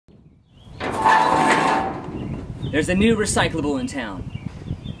There's a new recyclable in town.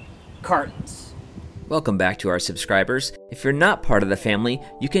 Cartons. Welcome back to our subscribers. If you're not part of the family,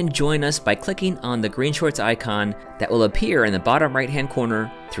 you can join us by clicking on the GreenShortz icon that will appear in the bottom right-hand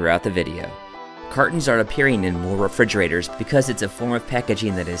corner throughout the video. Cartons are appearing in more refrigerators because it's a form of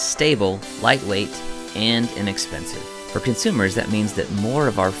packaging that is stable, lightweight, and inexpensive. For consumers, that means that more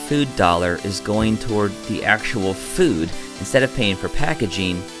of our food dollar is going toward the actual food instead of paying for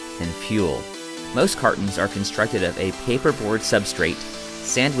packaging and fuel. Most cartons are constructed of a paperboard substrate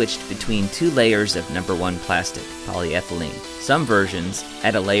sandwiched between two layers of number 1 plastic, polyethylene. Some versions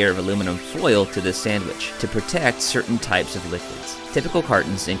add a layer of aluminum foil to the sandwich to protect certain types of liquids. Typical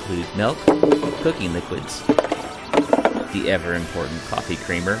cartons include milk, cooking liquids, the ever-important coffee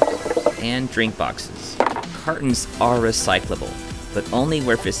creamer, and drink boxes. Cartons are recyclable, but only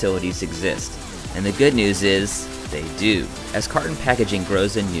where facilities exist. And the good news is, they do. As carton packaging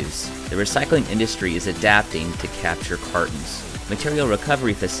grows in use, the recycling industry is adapting to capture cartons. Material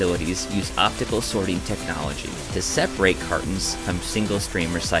recovery facilities use optical sorting technology to separate cartons from single-stream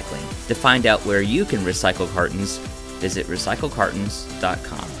recycling. To find out where you can recycle cartons, visit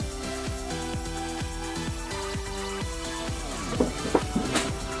recyclecartons.com.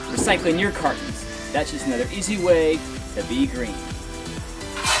 Recycling your cartons. That's just another easy way to be green.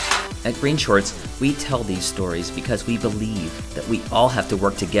 At GreenShortz, we tell these stories because we believe that we all have to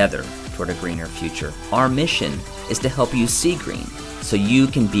work together toward a greener future. Our mission is to help you see green so you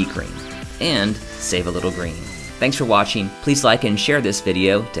can be green and save a little green. Thanks for watching. Please like and share this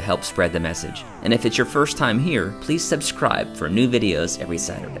video to help spread the message. And if it's your first time here, please subscribe for new videos every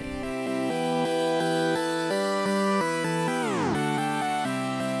Saturday.